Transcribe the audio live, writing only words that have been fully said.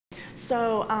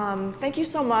Thank you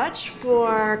so much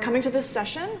for coming to this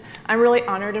session. I'm really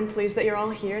honored and pleased that you're all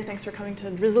here. Thanks for coming to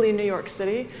drizzly New York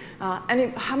City.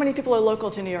 How many people are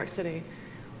local to New York City?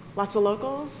 Lots of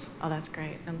locals? Oh, that's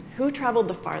great. And who traveled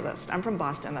the farthest? I'm from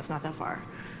Boston. That's not that far.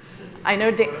 I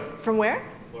know from where?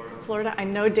 Florida. Florida. I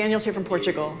know Daniel's here from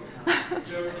Portugal.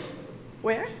 Germany.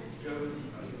 Where? Germany.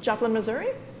 Joplin, Missouri?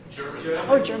 Germany.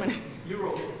 Oh, Germany.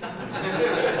 Europe.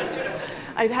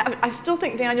 I still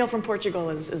think Daniel from Portugal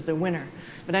is the winner.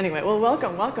 But anyway, well,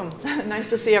 welcome, welcome. Nice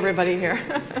to see everybody here.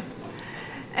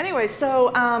 Anyway, so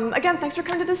again, thanks for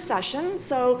coming to this session.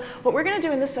 So what we're going to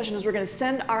do in this session is we're going to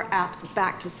send our apps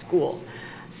back to school.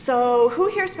 So who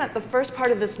here spent the first part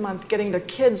of this month getting their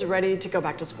kids ready to go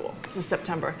back to school? This is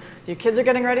September. Your kids are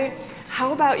getting ready?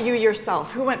 How about you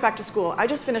yourself? Who went back to school? I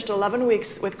just finished 11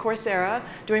 weeks with Coursera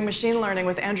doing machine learning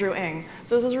with Andrew Ng.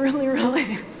 So this is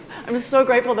really, I'm so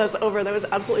grateful that's over. That was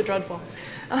absolutely dreadful.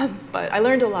 But I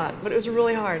learned a lot, but it was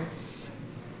really hard.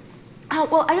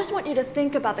 Well, I just want you to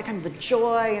think about the kind of the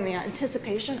joy and the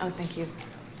anticipation. Oh, thank you.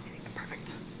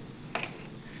 Perfect.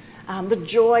 The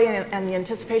joy and the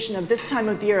anticipation of this time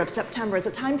of year, of September. It's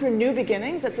a time for new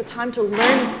beginnings. It's a time to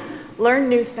learn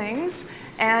new things.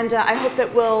 And I hope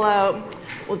that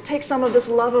we'll take some of this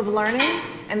love of learning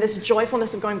and this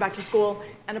joyfulness of going back to school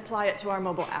and apply it to our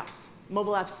mobile apps.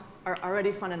 Mobile apps are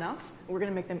already fun enough. We're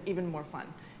going to make them even more fun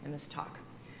in this talk.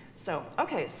 So,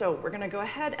 okay, so we're going to go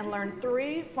ahead and learn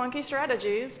 3 funky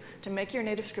strategies to make your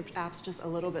NativeScript apps just a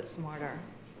little bit smarter.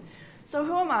 So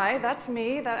who am I? That's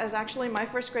me. That is actually my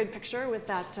first grade picture with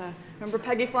that, remember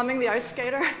Peggy Fleming, the ice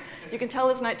skater? You can tell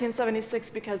it's 1976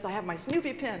 because I have my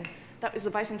Snoopy pin. That was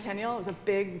the bicentennial. It was a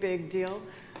big, big deal.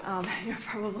 You're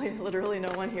probably literally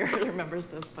no one here remembers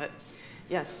this, but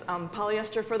yes,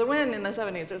 polyester for the win in the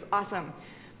 70s. It was awesome.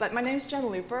 But my name's Jen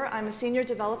Looper. I'm a senior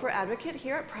developer advocate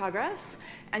here at Progress,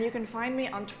 and you can find me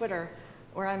on Twitter,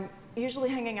 where I'm usually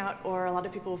hanging out, or a lot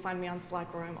of people will find me on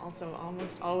Slack, where I'm also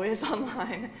almost always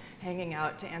online hanging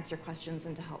out to answer questions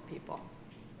and to help people.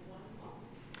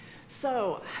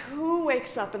 So who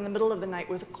wakes up in the middle of the night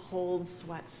with cold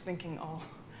sweats thinking, oh,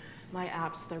 my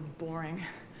apps, they're boring,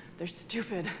 they're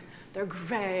stupid, they're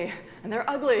gray, and they're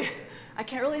ugly. I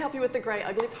can't really help you with the gray,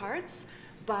 ugly parts.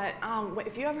 But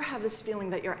if you ever have this feeling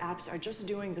that your apps are just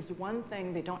doing this one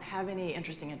thing, they don't have any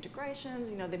interesting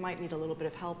integrations, they might need a little bit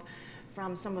of help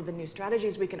from some of the new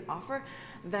strategies we can offer,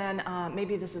 then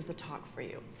maybe this is the talk for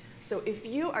you. So if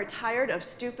you are tired of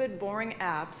stupid, boring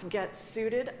apps, get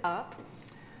suited up.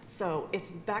 So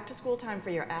it's back to school time for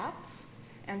your apps.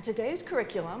 And today's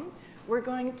curriculum, we're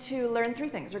going to learn 3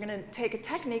 things. We're going to take a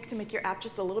technique to make your app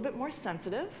just a little bit more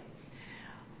sensitive.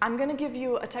 I'm going to give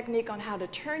you a technique on how to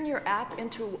turn your app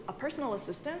into a personal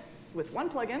assistant with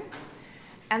 1 plugin.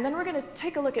 And then we're going to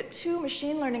take a look at 2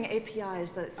 machine learning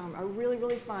APIs that are really,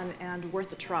 really fun and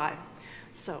worth a try.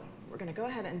 So we're going to go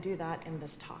ahead and do that in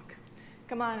this talk.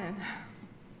 Come on in.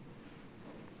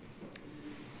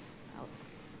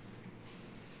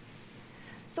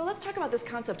 So let's talk about this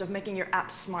concept of making your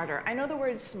app smarter. I know the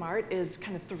word smart is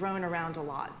kind of thrown around a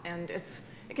lot, and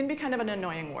it can be kind of an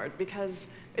annoying word because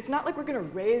it's not like we're going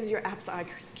to raise your app's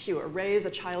IQ or raise a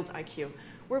child's IQ.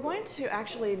 We're going to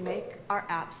actually make our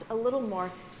apps a little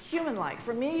more human-like.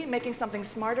 For me, making something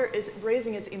smarter is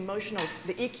raising its emotional,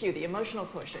 the EQ, the emotional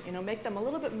quotient. Make them a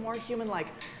little bit more human-like,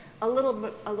 a little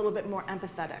bit more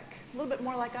empathetic, a little bit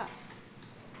more like us.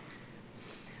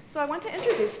 So I want to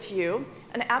introduce to you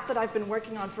an app that I've been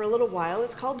working on for a little while.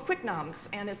 It's called QuickNoms,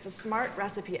 and it's a smart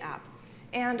recipe app.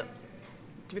 And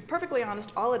to be perfectly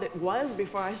honest, all it was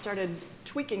before I started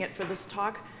tweaking it for this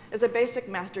talk is a basic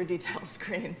master detail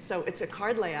screen. So it's a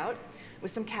card layout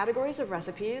with some categories of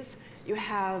recipes. You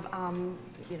have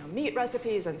meat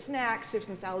recipes and snacks, soups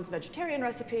and salads, vegetarian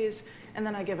recipes, and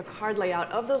then I give a card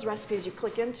layout of those recipes. You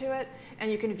click into it,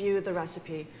 and you can view the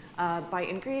recipe by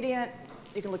ingredient.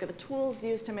 You can look at the tools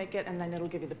used to make it, and then it'll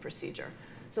give you the procedure.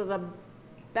 So the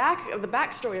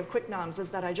backstory of QuickNoms is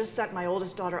that I just sent my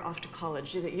oldest daughter off to college.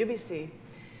 She's at UBC.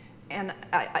 And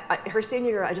her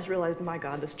senior year, I just realized, my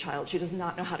God, this child, she does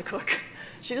not know how to cook.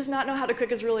 She does not know how to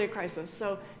cook. It's really a crisis.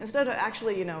 So instead of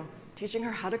actually, teaching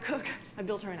her how to cook, I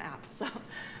built her an app. So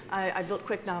I built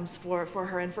QuickNoms for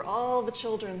her and for all the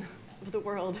children of the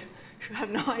world who have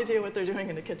no idea what they're doing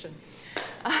in the kitchen.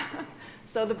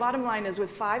 So the bottom line is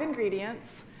with 5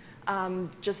 ingredients,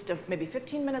 just maybe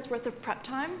 15 minutes worth of prep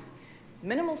time,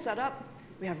 minimal setup,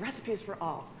 we have recipes for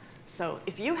all. So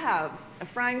if you have a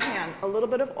frying pan, a little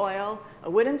bit of oil, a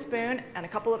wooden spoon, and a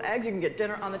couple of eggs, you can get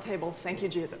dinner on the table. Thank you,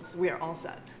 Jesus. We are all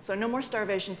set. So no more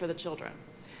starvation for the children.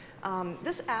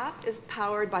 This app is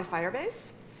powered by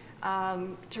Firebase.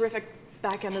 Terrific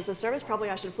backend as a service. Probably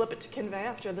I should flip it to Convey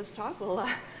after this talk.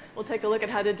 We'll take a look at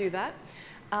how to do that.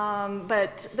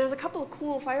 But there's a couple of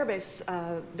cool Firebase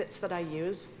bits that I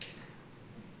use.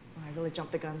 Oh, I really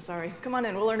jumped the gun, sorry. Come on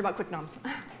in, we'll learn about QuickNoms.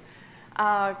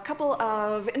 A couple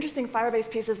of interesting Firebase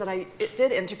pieces that I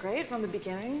did integrate from the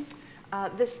beginning.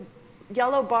 This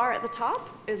yellow bar at the top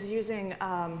is using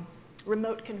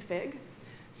remote config.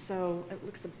 So it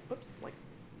looks,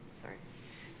 sorry.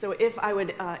 So if I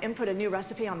would input a new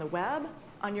recipe on the web,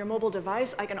 on your mobile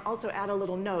device, I can also add a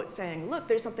little note saying, look,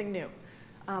 there's something new.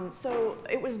 So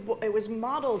it was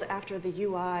modeled after the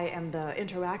UI and the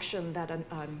interaction that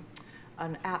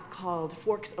an app called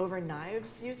Forks Over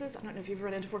Knives uses. I don't know if you've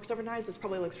run into Forks Over Knives. This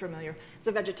probably looks familiar. It's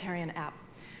a vegetarian app.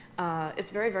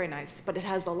 It's very, very nice, but it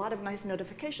has a lot of nice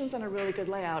notifications and a really good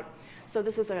layout. So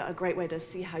this is a great way to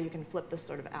see how you can flip this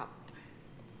sort of app.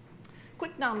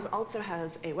 QuickNoms also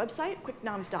has a website,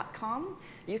 quicknoms.com.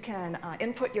 You can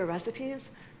input your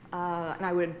recipes, and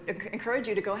I would encourage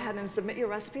you to go ahead and submit your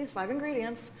recipes, 5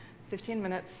 ingredients, 15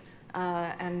 minutes,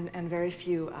 and very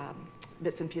few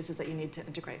bits and pieces that you need to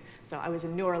integrate. So I was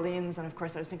in New Orleans, and of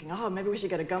course I was thinking, oh, maybe we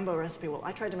should get a gumbo recipe. Well,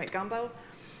 I tried to make gumbo.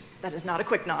 That is not a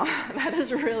QuickNom. That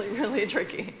is really, really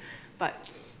tricky.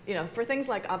 But for things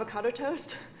like avocado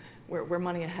toast, we're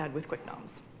money ahead with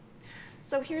QuickNoms.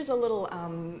 So here's a little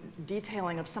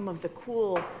detailing of some of the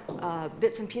cool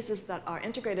bits and pieces that are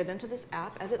integrated into this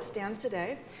app as it stands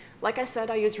today. Like I said,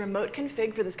 I use remote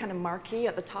config for this kind of marquee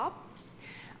at the top.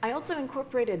 I also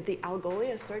incorporated the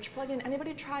Algolia search plugin.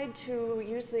 Anybody tried to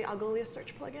use the Algolia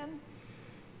search plugin?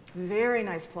 Very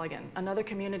nice plugin. Another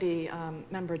community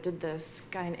member did this,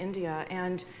 guy in India,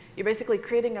 and you're basically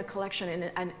creating a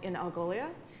collection in Algolia,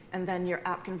 and then your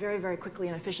app can very, very quickly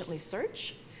and efficiently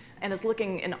search. And it's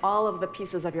looking in all of the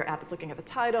pieces of your app. It's looking at the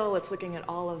title. It's looking at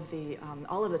all of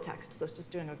the text. So it's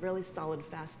just doing a really solid,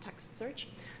 fast text search.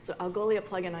 So Algolia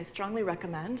plugin I strongly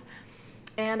recommend.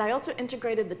 And I also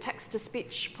integrated the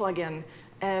text-to-speech plugin,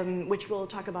 which we'll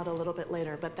talk about a little bit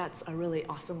later. But that's a really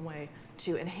awesome way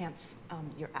to enhance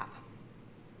your app.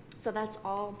 So that's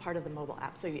all part of the mobile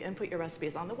app. So you input your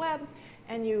recipes on the web,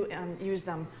 and you use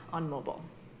them on mobile.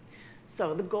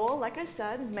 So the goal, like I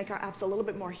said, make our apps a little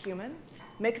bit more human,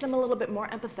 make them a little bit more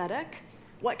empathetic.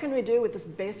 What can we do with this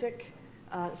basic,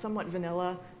 somewhat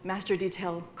vanilla master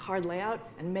detail card layout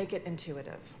and make it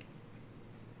intuitive?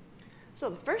 So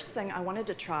the first thing I wanted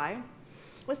to try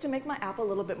was to make my app a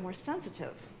little bit more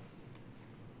sensitive.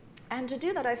 And to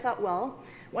do that, I thought, well,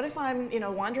 what if I'm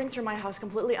wandering through my house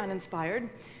completely uninspired,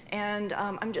 and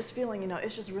I'm just feeling,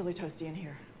 it's just really toasty in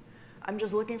here. I'm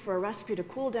just looking for a recipe to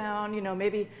cool down.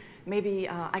 Maybe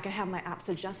I can have my app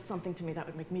suggest something to me that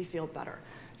would make me feel better.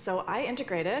 So I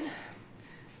integrated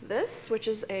this, which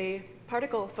is a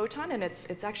particle photon, and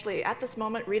it's actually, at this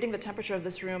moment, reading the temperature of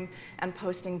this room and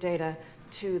posting data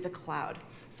to the cloud.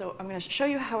 So I'm going to show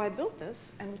you how I built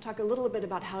this, and we'll talk a little bit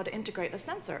about how to integrate a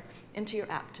sensor into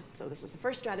your app. So this is the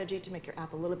first strategy to make your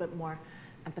app a little bit more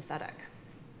empathetic.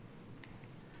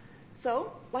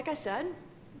 So, like I said,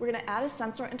 we're going to add a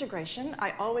sensor integration.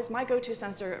 My go-to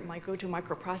sensor, my go-to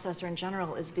microprocessor in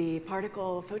general is the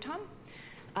particle photon.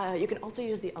 You can also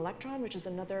use the electron, which is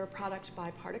another product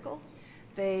by Particle.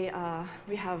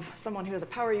 We have someone who is a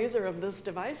power user of this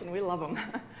device, and we love them.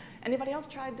 Anybody else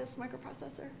tried this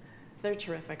microprocessor? They're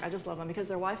terrific. I just love them because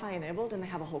they're Wi-Fi enabled, and they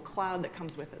have a whole cloud that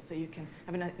comes with it. So you can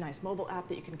have a nice mobile app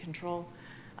that you can control.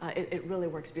 It really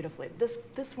works beautifully.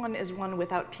 This one is one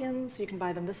without pins. You can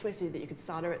buy them this way so that you could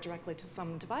solder it directly to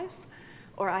some device.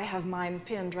 Or I have mine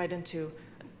pinned right into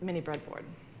a mini breadboard.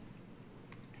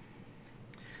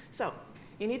 So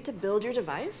you need to build your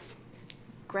device,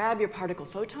 grab your particle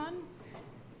photon,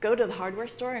 go to the hardware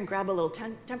store and grab a little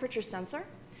temperature sensor.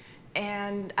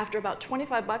 And after about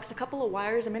 $25, a couple of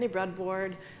wires, a mini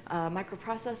breadboard, a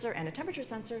microprocessor, and a temperature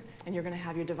sensor, and you're going to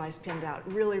have your device pinned out.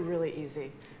 Really, really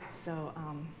easy. So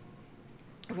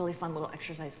a really fun little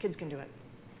exercise. Kids can do it.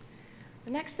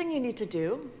 The next thing you need to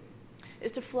do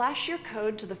is to flash your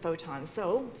code to the photon.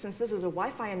 So since this is a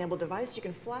Wi-Fi enabled device, you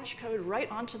can flash code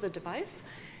right onto the device.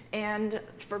 And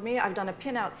for me, I've done a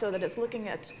pin out so that it's looking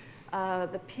at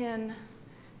the pin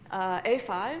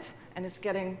A5, and it's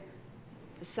getting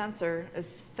the sensor is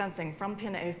sensing from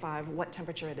pin A5 what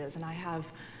temperature it is, and I have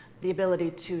the ability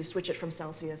to switch it from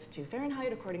Celsius to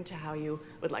Fahrenheit according to how you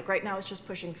would like. Right now, it's just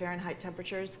pushing Fahrenheit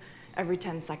temperatures every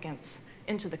 10 seconds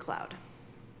into the cloud.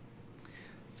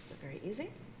 So very easy.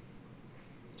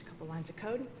 Just a couple lines of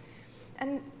code.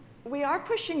 And we are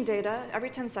pushing data every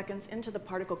 10 seconds into the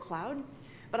particle cloud,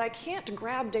 but I can't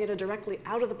grab data directly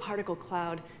out of the particle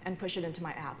cloud and push it into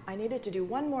my app. I needed to do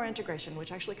one more integration,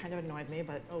 which actually kind of annoyed me,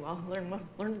 but oh well,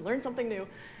 learn something new.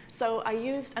 So I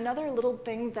used another little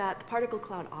thing that the particle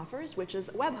cloud offers, which is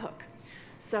a webhook.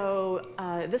 So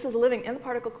this is living in the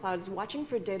particle clouds, watching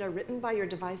for data written by your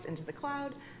device into the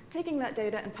cloud, taking that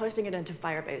data and posting it into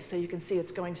Firebase. So you can see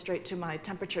it's going straight to my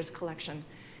temperatures collection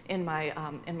in my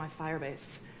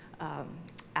Firebase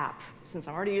app. Since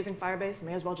I'm already using Firebase, I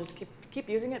may as well just keep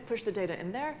using it, push the data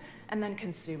in there, and then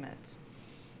consume it.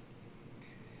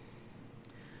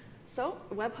 So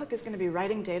the webhook is going to be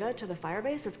writing data to the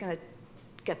Firebase. It's going to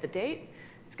get the date.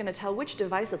 It's going to tell which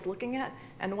device it's looking at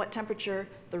and what temperature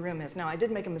the room is. Now, I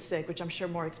did make a mistake, which I'm sure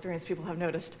more experienced people have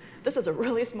noticed. This is a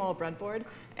really small breadboard,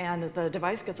 and the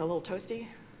device gets a little toasty.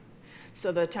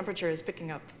 So the temperature is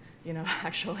picking up, you know,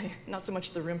 actually, not so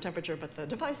much the room temperature, but the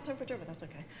device temperature, but that's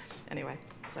OK. Anyway,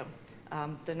 so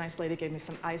the nice lady gave me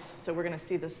some ice, so we're going to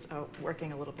see this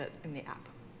working a little bit in the app.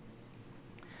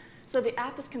 So the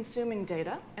app is consuming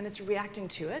data, and it's reacting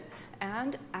to it.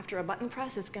 And after a button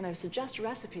press, it's going to suggest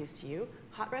recipes to you,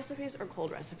 hot recipes or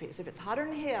cold recipes. If it's hotter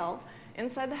than hell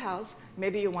inside the house,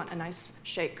 maybe you want a nice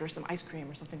shake or some ice cream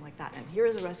or something like that. And here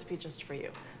is a recipe just for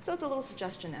you. So it's a little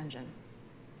suggestion engine.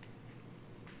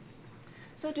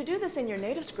 So to do this in your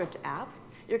NativeScript app,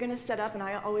 you're going to set up, and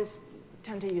I always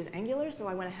tend to use Angular, so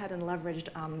I went ahead and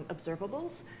leveraged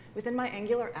observables. Within my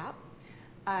Angular app,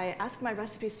 I ask my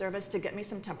recipe service to get me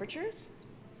some temperatures,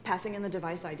 passing in the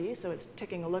device ID, so it's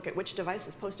taking a look at which device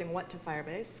is posting what to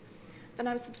Firebase. Then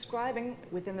I'm subscribing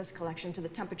within this collection to the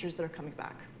temperatures that are coming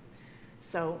back.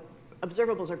 So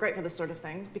observables are great for this sort of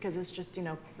thing because it's just, you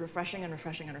know, refreshing and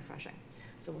refreshing and refreshing.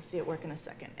 So we'll see it work in a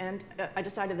second. And I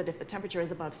decided that if the temperature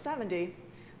is above 70,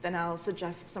 then I'll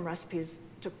suggest some recipes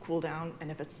to cool down,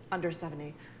 and if it's under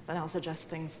 70, then I'll suggest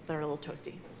things that are a little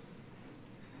toasty.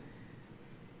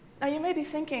 Now you may be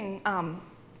thinking,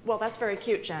 well, that's very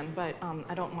cute, Jen, but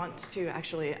I don't want to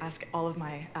actually ask all of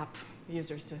my app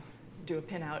users to do a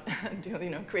pinout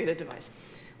and create a device.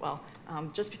 Well,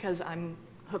 just because I'm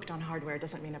hooked on hardware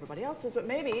doesn't mean everybody else is, but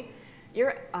maybe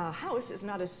your house is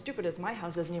not as stupid as my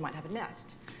house is, and you might have a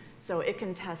Nest. So it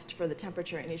can test for the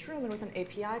temperature in each room, and with an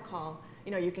API call,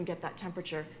 you can get that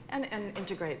temperature and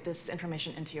integrate this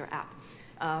information into your app.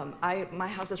 My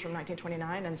house is from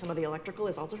 1929, and some of the electrical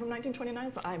is also from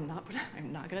 1929, so I'm not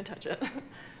going to touch it.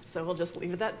 So we'll just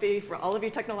leave that be for all of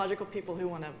you technological people who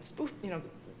want to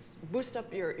boost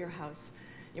up your house.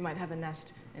 You might have a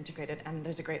Nest integrated, and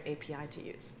there's a great API to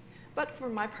use. But for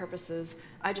my purposes,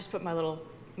 I just put my little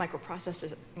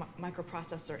microprocessor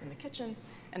in the kitchen,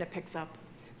 and it picks up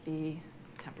the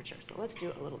temperature. So let's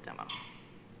do a little demo.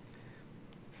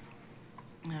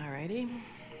 Alrighty.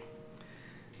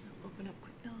 Open up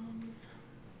QuickNoms.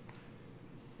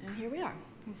 And here we are.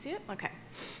 Can you see it? OK.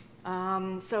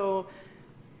 So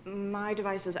my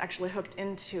device is actually hooked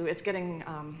into, it's getting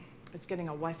a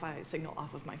Wi-Fi signal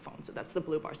off of my phone. So that's the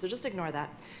blue bar. So just ignore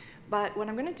that. But what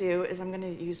I'm going to do is I'm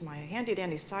going to use my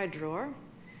handy-dandy side drawer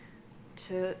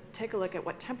to take a look at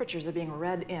what temperatures are being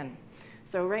read in.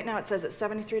 So right now it says it's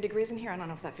 73 degrees in here. I don't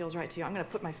know if that feels right to you. I'm going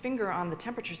to put my finger on the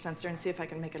temperature sensor and see if I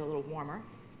can make it a little warmer.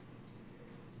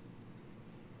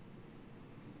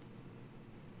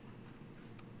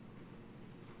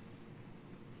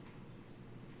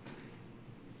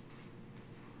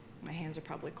 My hands are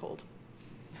probably cold.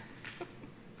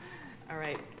 All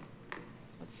right,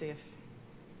 let's see if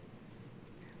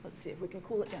we can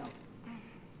cool it down.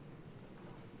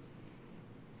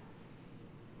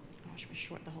 Oh, should we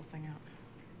short the whole thing out?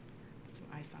 Put some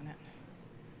ice on it.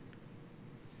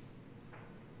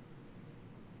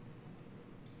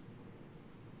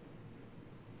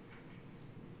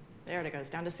 There it goes,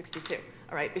 down to 62.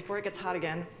 All right, before it gets hot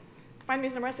again, find me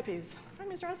some recipes. Find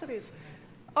me some recipes.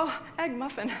 Oh, egg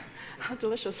muffin. How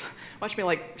delicious. Watch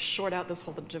me short out this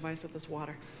whole device with this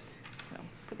water. No,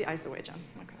 put the ice away, John.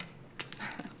 Okay.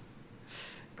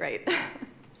 Great.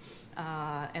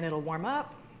 And it'll warm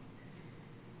up.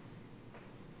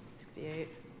 68.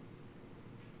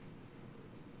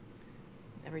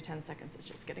 Every 10 seconds, it's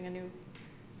just getting a new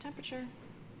temperature.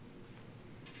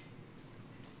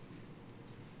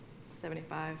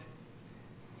 75.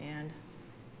 And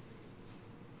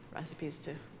recipes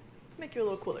to make you a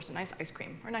little cooler. So nice ice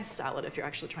cream or nice salad if you're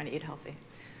actually trying to eat healthy.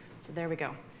 So there we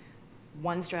go.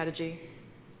 One strategy,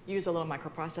 use a little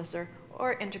microprocessor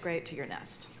or integrate to your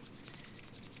Nest.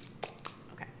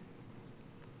 Okay.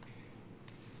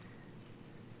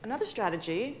 Another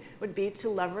strategy would be to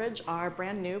leverage our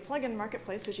brand new plugin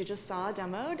marketplace, which you just saw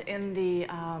demoed in the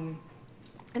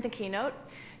keynote.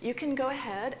 you can go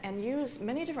ahead and use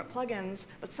many different plugins,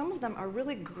 but some of them are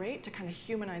really great to kind of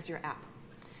humanize your app.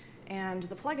 And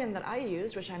the plugin that I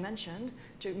used, which I mentioned,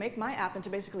 to make my app into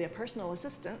basically a personal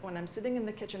assistant when I'm sitting in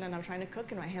the kitchen and I'm trying to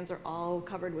cook and my hands are all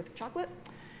covered with chocolate,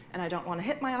 and I don't want to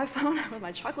hit my iPhone with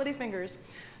my chocolatey fingers.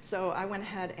 So I went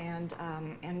ahead and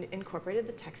incorporated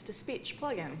the text-to-speech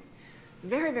plugin.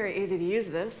 Very, very easy to use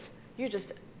this. You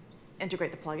just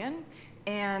integrate the plugin,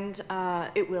 and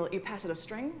you pass it a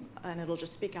string, and it'll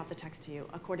just speak out the text to you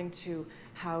according to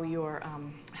how your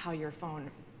phone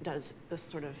does this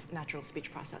sort of natural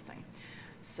speech processing.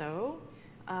 So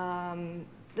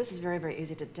this is very, very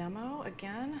easy to demo.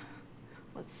 Again,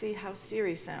 let's see how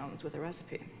Siri sounds with a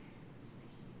recipe.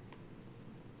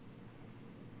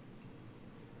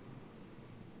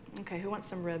 Okay, who wants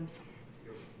some ribs?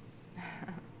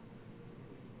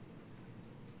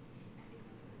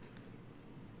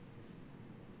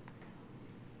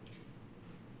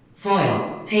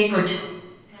 Foil, paper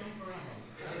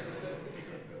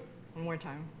One more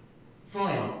time.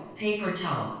 Foil, paper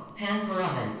towel, pan for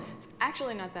oven. It's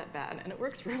actually not that bad, and it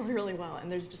works really, really well.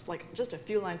 And there's just a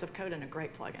few lines of code and a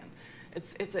great plugin.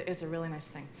 It's a really nice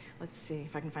thing. Let's see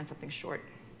if I can find something short.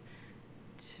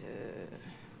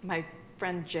 My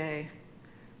friend Jay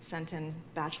sent in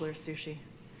bachelor sushi.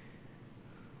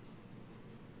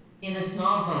 In a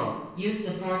small bowl, use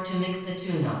the fork to mix the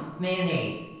tuna,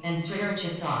 mayonnaise, and sriracha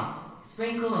sauce.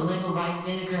 Sprinkle a little rice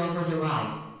vinegar over the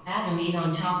rice. Add the meat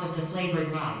on top of the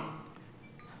flavored rice.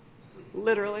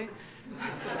 Literally.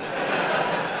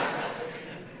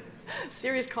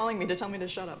 Siri's calling me to tell me to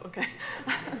shut up. Okay.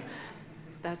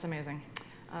 That's amazing.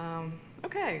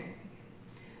 Okay.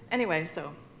 Anyway,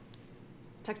 so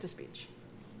text-to-speech.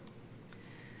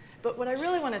 But what I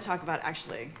really want to talk about,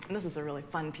 actually, and this is a really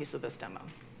fun piece of this demo,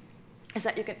 is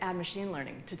that you can add machine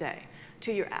learning today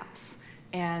to your apps.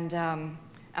 And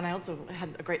I also had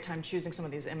a great time choosing some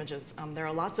of these images. There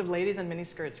are lots of ladies in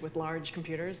miniskirts with large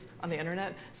computers on the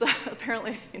internet. So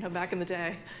apparently, back in the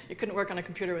day, you couldn't work on a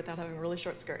computer without having a really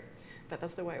short skirt. But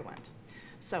that's the way it went.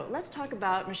 So let's talk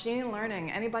about machine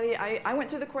learning. Anybody? I went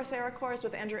through the Coursera course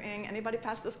with Andrew Ng. Anybody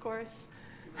pass this course?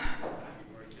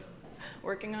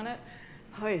 Working on it?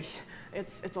 Oy,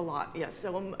 it's a lot, yes.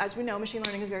 So as we know, machine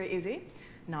learning is very easy.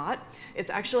 Not. It's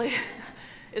actually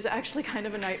kind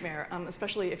of a nightmare,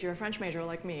 especially if you're a French major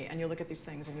like me and you look at these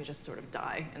things and you just sort of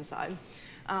die inside.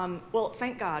 Well,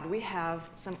 thank God, we have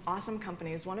some awesome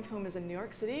companies, one of whom is in New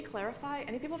York City, Clarify.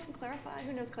 Any people from Clarify?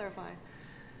 Who knows Clarify?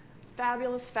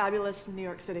 Fabulous, fabulous New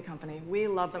York City company. We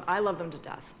love them. I love them to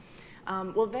death.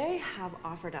 Well, they have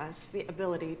offered us the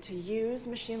ability to use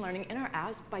machine learning in our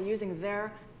apps by using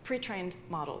their pre-trained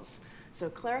models. So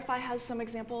Clarify has some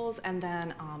examples, and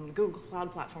then Google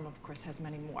Cloud Platform, of course, has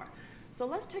many more. So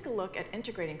let's take a look at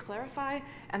integrating Clarify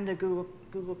and the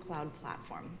Google Cloud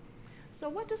Platform. So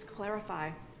what does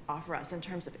Clarify offer us in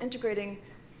terms of integrating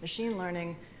machine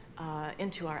learning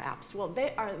into our apps? Well,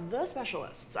 they are the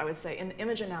specialists, I would say, in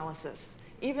image analysis.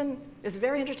 It's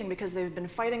very interesting because they've been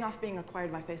fighting off being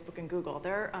acquired by Facebook and Google.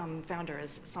 Their founder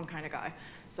is some kind of guy.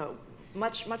 So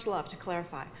much, much love to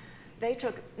Clarify.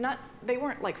 They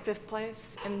weren't like 5th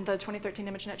place in the 2013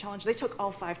 ImageNet Challenge. They took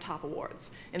all 5 top awards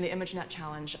in the ImageNet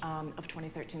Challenge of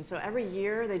 2013. So every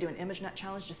year they do an ImageNet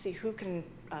Challenge to see who can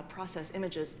process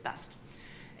images best.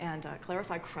 And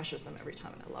Clarify crushes them every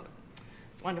time, and I love it.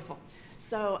 It's wonderful.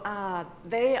 So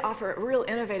they offer real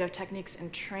innovative techniques in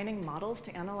training models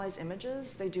to analyze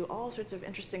images. They do all sorts of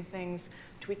interesting things,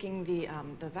 tweaking the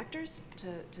vectors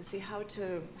to see how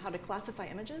to classify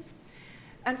images.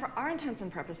 And for our intents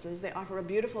and purposes, they offer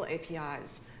beautiful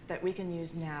APIs that we can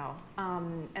use now.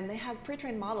 And they have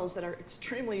pre-trained models that are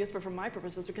extremely useful for my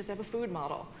purposes because they have a food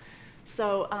model.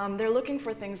 So they're looking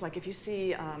for things like if you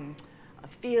see a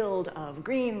field of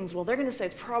greens, well, they're going to say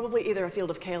it's probably either a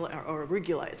field of kale or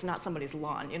arugula. It's not somebody's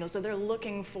lawn. So they're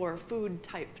looking for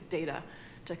food-type data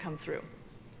to come through.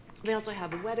 They also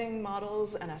have wedding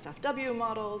models and SFW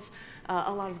models,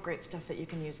 a lot of great stuff that you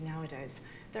can use nowadays.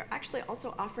 They're actually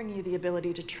also offering you the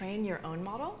ability to train your own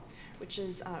model, which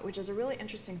is a really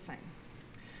interesting thing.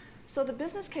 So the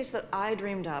business case that I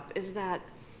dreamed up is that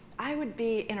I would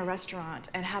be in a restaurant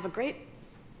and have a great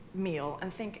meal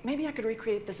and think, maybe I could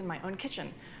recreate this in my own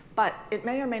kitchen. But it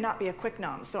may or may not be a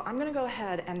QuickNoms. So I'm going to go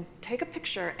ahead and take a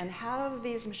picture and have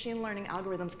these machine learning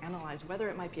algorithms analyze whether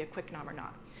it might be a QuickNom or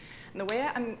not. And the way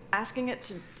I'm asking it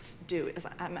to do is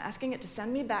I'm asking it to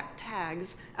send me back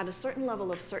tags at a certain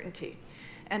level of certainty.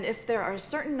 And if there are a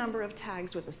certain number of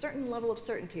tags with a certain level of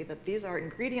certainty that these are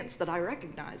ingredients that I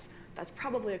recognize, that's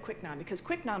probably a QuickNom, because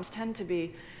QuickNoms tend to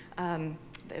be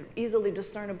easily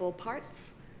discernible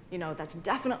parts. That's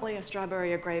definitely a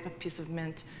strawberry, a grape, a piece of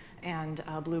mint, and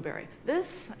blueberry.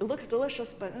 This looks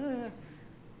delicious, but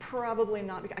probably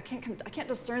not. I can't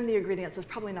discern the ingredients. It's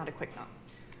probably not a QuickNom.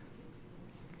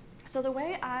 So the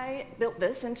way I built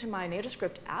this into my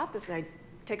NativeScript app is I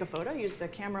take a photo, use the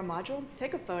camera module,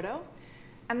 take a photo,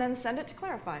 and then send it to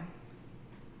Clarify.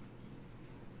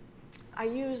 I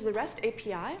use the REST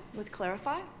API with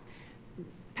Clarify,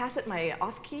 pass it my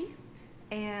auth key,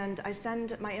 and I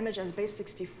send my image as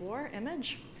base64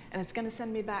 image, and it's going to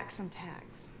send me back some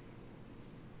tags.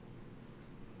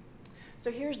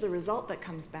 So here's the result that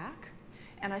comes back,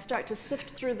 and I start to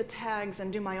sift through the tags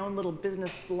and do my own little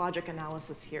business logic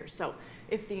analysis here. So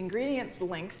if the ingredients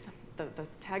length, the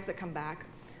tags that come back,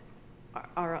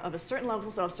 are of a certain level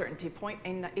of certainty,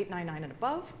 0.899 and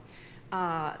above,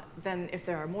 then if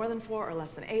there are more than 4 or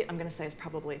less than 8, I'm going to say it's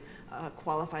probably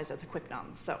qualifies as a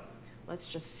QuickNom. So let's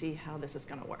just see how this is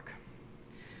going to work.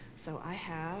 So I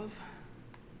have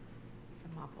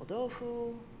some mapo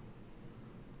tofu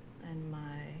and my,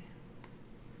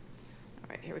 all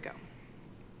right, here we go.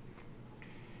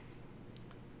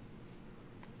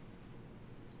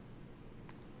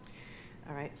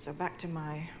 All right, so back to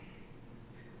my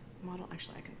model.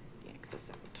 Actually, I can yank this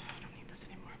out. I don't need this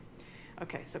anymore.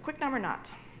 OK, so QuickNom or not?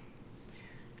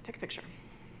 Take a picture.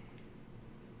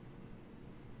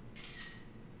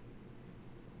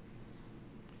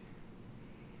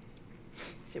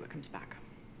 See what comes back.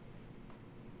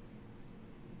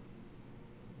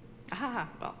 Ah,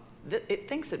 well, it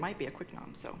thinks it might be a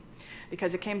QuickNom, so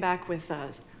because it came back with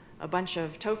a bunch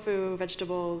of tofu,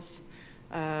 vegetables,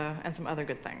 and some other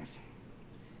good things.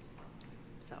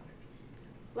 So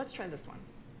let's try this one.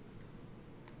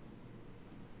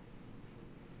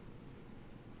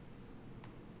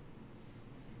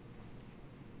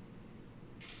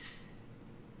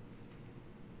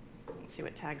 Let's see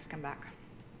what tags come back.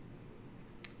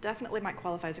 Definitely might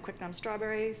qualify as a QuickNom: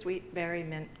 strawberry, sweet, berry,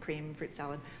 mint, cream, fruit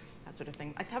salad, that sort of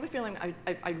thing. I have a feeling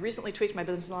I recently tweaked my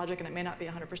business logic, and it may not be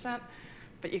 100%,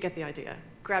 but you get the idea.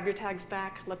 Grab your tags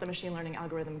back, let the machine learning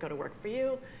algorithm go to work for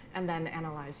you, and then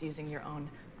analyze using your own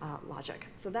logic.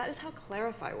 So that is how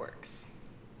Clarify works.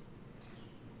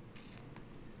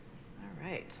 All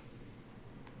right.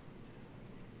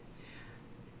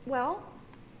 Well,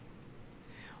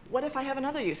 what if I have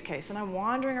another use case, and I'm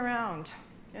wandering around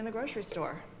in the grocery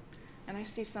store, and I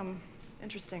see some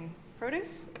interesting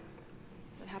produce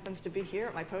that happens to be here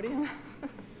at my podium.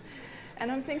 And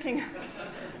I'm thinking,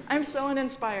 I'm so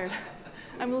uninspired.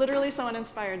 I'm literally so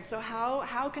uninspired. So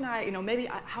how can I, maybe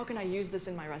how can I use this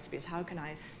in my recipes? How can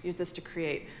I use this to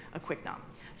create a QuickNom?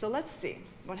 So let's see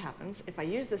what happens if I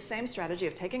use the same strategy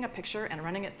of taking a picture and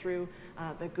running it through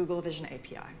the Google Vision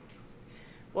API.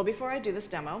 Well, before I do this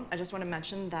demo, I just want to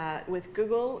mention that with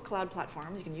Google Cloud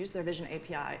Platform, you can use their Vision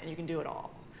API, and you can do it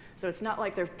all. So it's not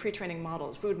like they're pre-training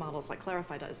models, food models like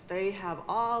Clarify does. They have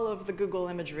all of the Google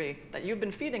imagery that you've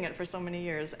been feeding it for so many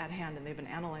years at hand, and they've been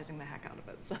analyzing the heck out of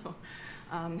it. So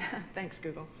thanks,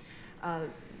 Google.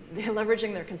 They're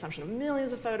leveraging their consumption of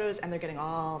millions of photos, and they're getting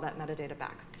all that metadata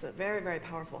back. So very, very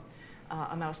powerful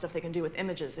amount of stuff they can do with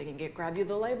images. They can grab you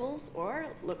the labels or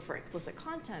look for explicit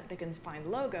content. They can find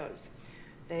logos.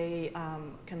 They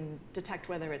can detect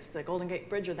whether it's the Golden Gate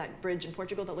Bridge or that bridge in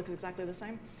Portugal that looks exactly the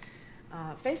same.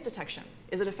 Face detection.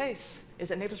 Is it a face?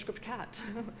 Is it NativeScript cat?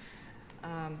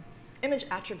 Image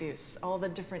attributes, all the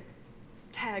different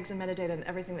tags and metadata and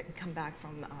everything that can come back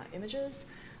from images.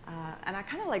 And I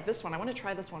kind of like this one. I want to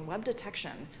try this one, web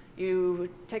detection. You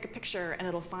take a picture, and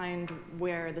it'll find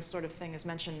where this sort of thing is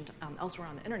mentioned elsewhere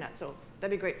on the internet. So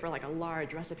that'd be great for like a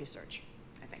large recipe search,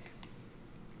 I think.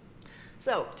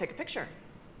 So take a picture,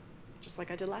 just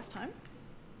like I did last time.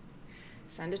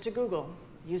 Send it to Google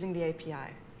using the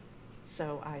API.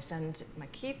 So I send my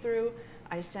key through,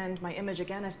 I send my image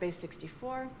again as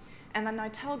base64, and then I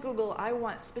tell Google I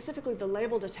want specifically the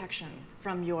label detection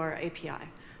from your API.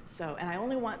 So, and I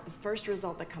only want the first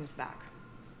result that comes back.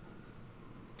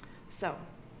 So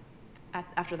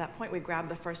after that point, we grab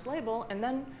the first label, and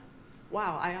then,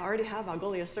 wow, I already have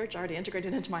Algolia search already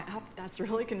integrated into my app. That's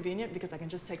really convenient because I can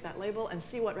just take that label and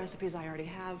see what recipes I already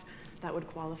have that would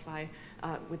qualify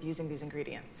with using these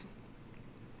ingredients.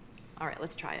 All right,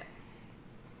 let's try it.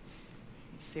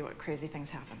 Let's see what crazy things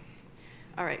happen.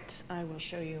 All right, I will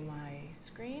show you my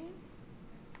screen.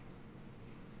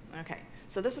 OK,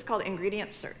 so this is called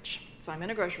ingredient search. So I'm in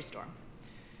a grocery store.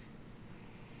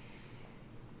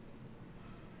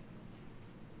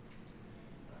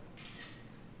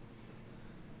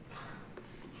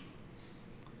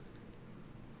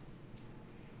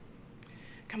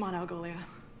 Come on, Algolia.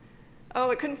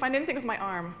 Oh, it couldn't find anything with my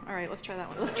arm. All right, let's try that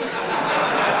one. Let's try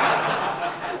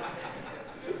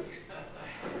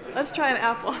Let's try an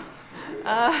apple.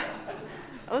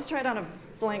 Let's try it on a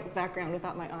blank background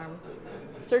without my arm.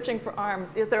 Searching for arm.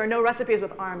 There are no recipes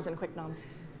with arms in QuickNoms.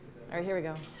 All right, here we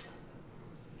go.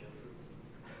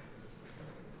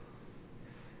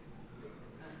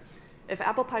 If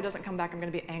apple pie doesn't come back, I'm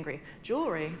going to be angry.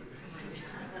 Jewelry.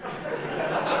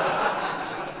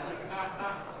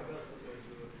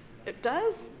 It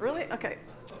does? Really? OK.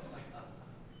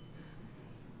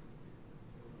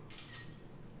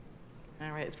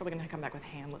 All right, it's probably going to come back with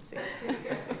hand. Let's see.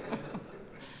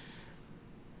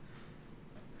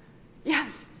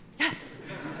 Yes, yes.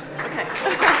 OK.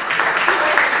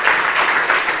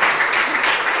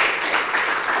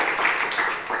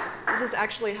 This is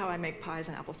actually how I make pies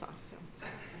and applesauce. So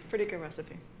it's a pretty good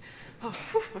recipe. Oh,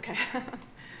 whew, OK.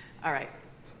 All right.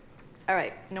 All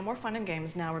right, no more fun and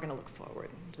games. Now we're going to look forward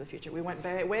to the future. We went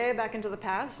way back into the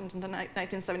past, into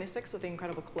 1976 with the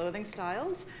incredible clothing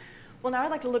styles. Well, now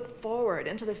I'd like to look forward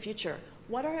into the future.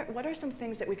 What are some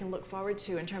things that we can look forward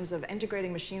to in terms of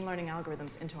integrating machine learning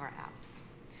algorithms into our apps?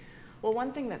 Well,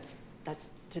 one thing that's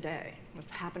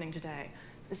happening today,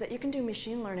 is that you can do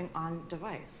machine learning on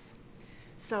device.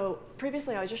 So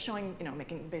previously, I was just showing,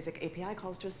 making basic API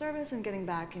calls to a service and getting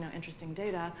back, interesting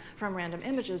data from random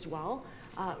images. Well,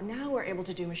 now we're able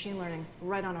to do machine learning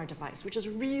right on our device, which is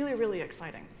really, really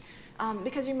exciting.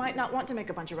 Because you might not want to make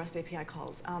a bunch of REST API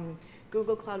calls.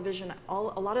 Google Cloud Vision, a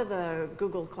lot of the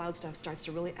Google Cloud stuff starts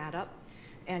to really add up,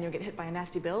 and you'll get hit by a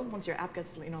nasty bill once your app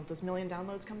gets, those million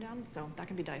downloads come down. So that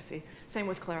can be dicey. Same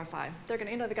with Clarify. They're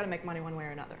gonna, they got to make money one way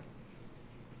or another.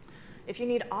 If you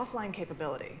need offline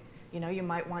capability, you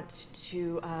might want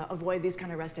to avoid these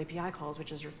kind of REST API calls,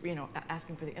 which is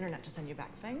asking for the internet to send you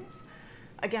back things.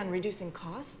 Again, reducing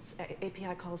costs,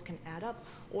 API calls can add up.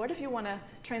 Or if you want to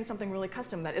train something really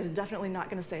custom that is definitely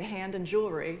not going to say hand and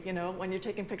jewelry, when you're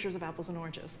taking pictures of apples and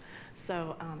oranges.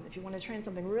 So if you want to train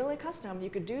something really custom,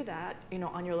 you could do that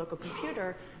on your local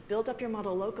computer, build up your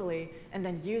model locally, and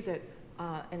then use it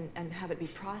and have it be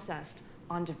processed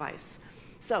on device.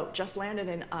 So just landed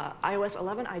in iOS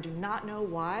 11. I do not know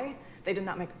why they did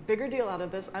not make a bigger deal out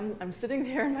of this. I'm sitting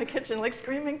here in my kitchen like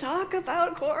screaming, talk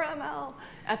about Core ML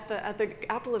at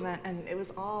the Apple event, and it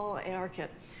was all ARKit.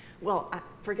 Well,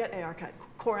 forget ARKit.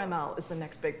 Core ML is the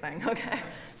next big thing, OK?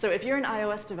 So if you're an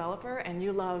iOS developer and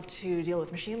you love to deal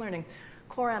with machine learning,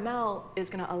 Core ML is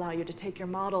going to allow you to take your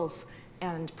models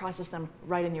and process them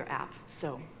right in your app.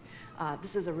 So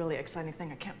this is a really exciting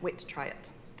thing. I can't wait to try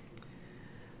it.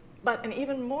 But an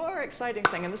even more exciting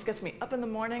thing, and this gets me up in the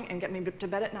morning and get me to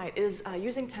bed at night, is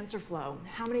using TensorFlow.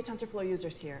 How many TensorFlow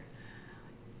users here?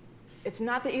 It's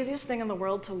not the easiest thing in the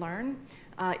world to learn.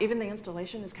 Even the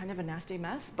installation is kind of a nasty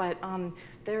mess. But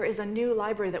there is a new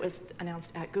library that was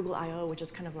announced at Google I/O, which is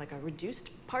kind of like a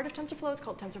reduced part of TensorFlow. It's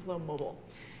called TensorFlow Mobile.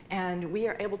 And we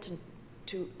are able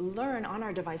to learn on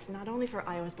our device, not only for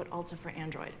iOS, but also for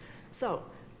Android. So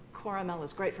Core ML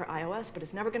is great for iOS, but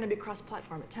it's never going to be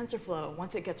cross-platform. At TensorFlow,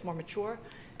 once it gets more mature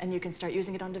and you can start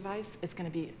using it on device, it's going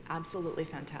to be absolutely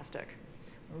fantastic.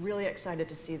 I'm really excited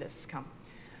to see this come.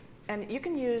 And you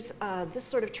can use this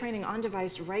sort of training on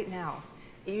device right now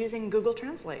using Google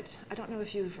Translate. I don't know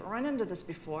if you've run into this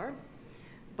before,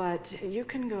 but you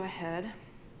can go ahead.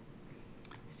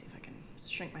 Let me see if I can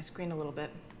shrink my screen a little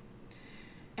bit.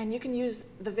 And you can use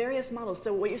the various models.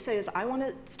 So what you say is, I want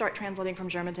to start translating from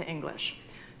German to English.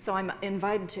 So I'm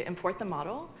invited to import the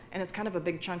model, and it's kind of a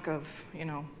big chunk of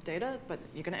data, but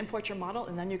you're going to import your model,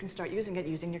 and then you can start using it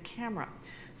using your camera.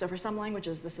 So for some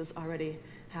languages, this is already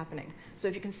happening. So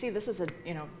if you can see, this is a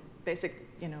basic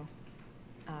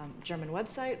German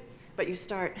website, but you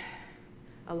start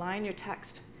align your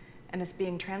text, and it's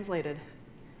being translated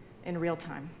in real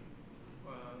time.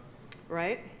 Wow.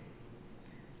 Right?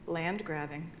 Land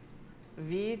grabbing.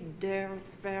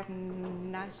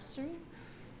 Wiederverneinung.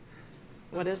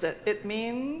 What is it? It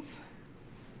means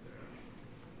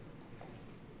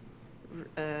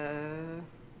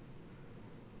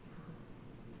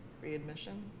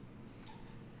readmission.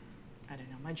 I don't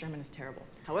know. My German is terrible.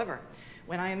 However,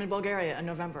 when I am in Bulgaria in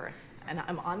November and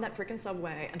I'm on that frickin'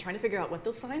 subway and trying to figure out what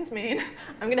those signs mean,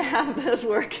 I'm going to have this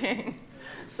working.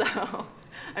 So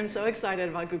I'm so excited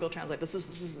about Google Translate. This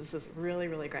is really,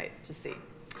 really great to see.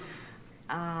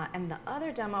 And the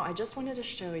other demo I just wanted to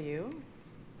show you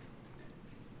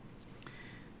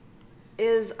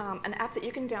is an app that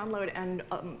you can download and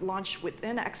launch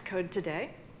within Xcode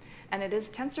today. And it is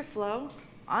TensorFlow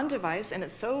on device, and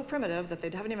it's so primitive that they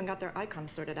haven't even got their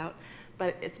icons sorted out.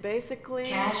 But it's basically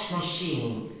cache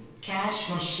machine.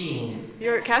 Cache machine.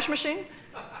 You're a cache machine?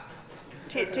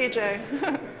 TJ.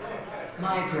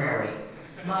 Library.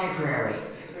 Library.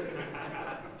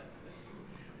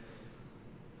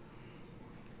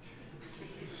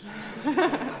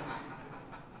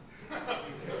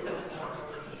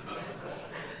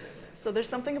 So there's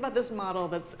something about this model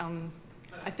that's,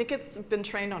 I think it's been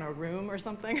trained on a room or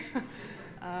something.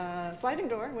 Sliding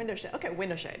door, window shade. OK,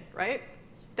 window shade, right?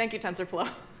 Thank you, TensorFlow.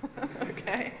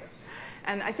 OK.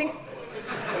 And I think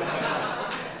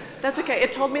that's OK.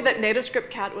 It told me that NativeScript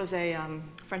cat was a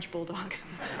French bulldog.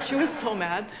 She was so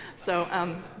mad. So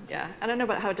yeah, I don't know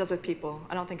about how it does with people.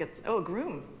 I don't think it's, oh, a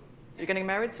groom. You're getting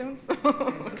married soon?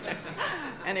 OK.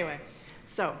 Anyway,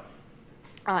 so,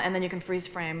 and then you can freeze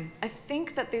frame. I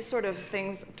think that these sort of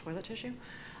things, toilet tissue?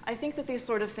 I think that these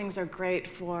sort of things are great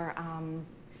for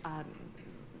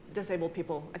disabled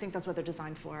people. I think that's what they're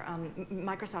designed for.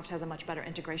 Microsoft has a much better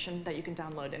integration that you can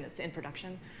download, and it's in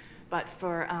production. But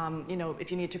for, you know,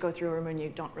 if you need to go through a room and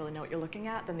you don't really know what you're looking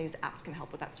at, then these apps can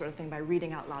help with that sort of thing by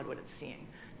reading out loud what it's seeing.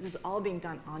 This is all being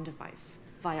done on device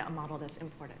via a model that's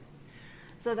imported.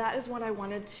 So that is what I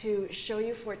wanted to show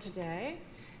you for today.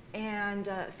 And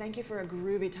thank you for a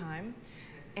groovy time.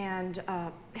 And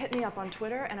hit me up on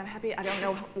Twitter, and I'm happy. I don't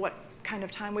know what kind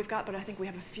of time we've got, but I think we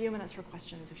have a few minutes for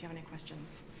questions if you have any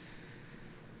questions.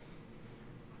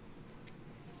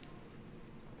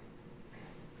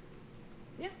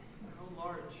 Yeah? How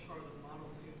large are the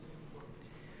models that you have to import?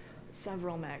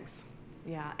 Several megs.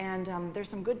 Yeah, and there's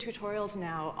some good tutorials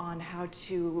now on how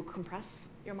to compress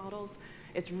your models.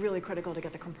 It's really critical to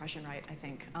get the compression right, I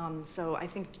think. So I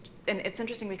think, and it's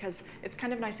interesting because it's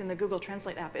kind of nice in the Google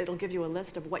Translate app. It'll give you a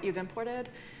list of what you've imported,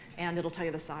 and it'll tell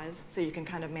you the size, so you can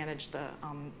kind of manage the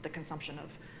consumption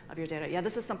of your data. Yeah,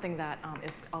 this is something that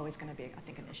is always going to be, I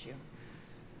think, an issue.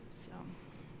 So,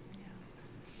 yeah.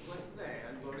 What's the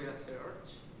Algolia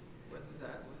search? What is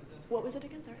that? What was it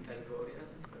again? Sorry. Algolia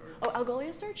search. Oh,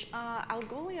 Algolia search?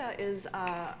 Algolia is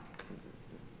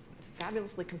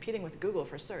fabulously competing with Google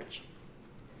for search.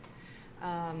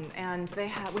 And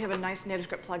we have a nice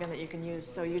NativeScript plugin that you can use.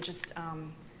 So you just,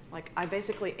 like, I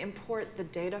basically import the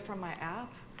data from my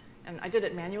app. And I did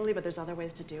it manually, but there's other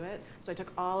ways to do it. So I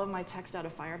took all of my text out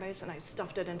of Firebase, and I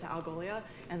stuffed it into Algolia.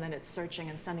 And then it's searching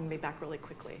and sending me back really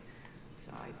quickly.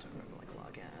 So I don't remember, like,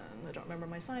 login. I don't remember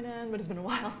my sign-in, but it's been a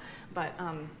while. But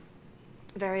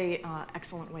very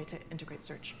excellent way to integrate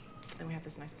search. And we have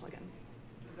this nice plugin.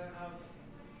 Does that have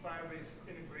Firebase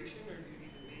integration, or do you need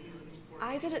to manually import?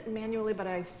 I did it manually, but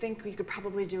I think we could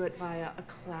probably do it via a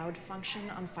cloud function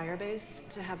on Firebase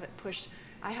to have it pushed.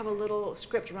 I have a little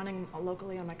script running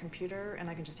locally on my computer, and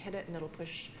I can just hit it, and it'll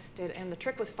push data. And the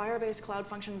trick with Firebase cloud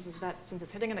functions is that since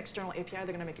it's hitting an external API, they're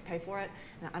going to make you pay for it.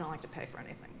 And I don't like to pay for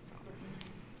anything, so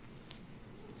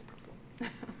it's a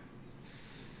problem.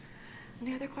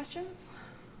 Any other questions?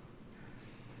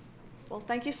 Well,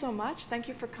 thank you so much. Thank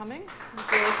you for coming. It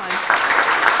was really fun.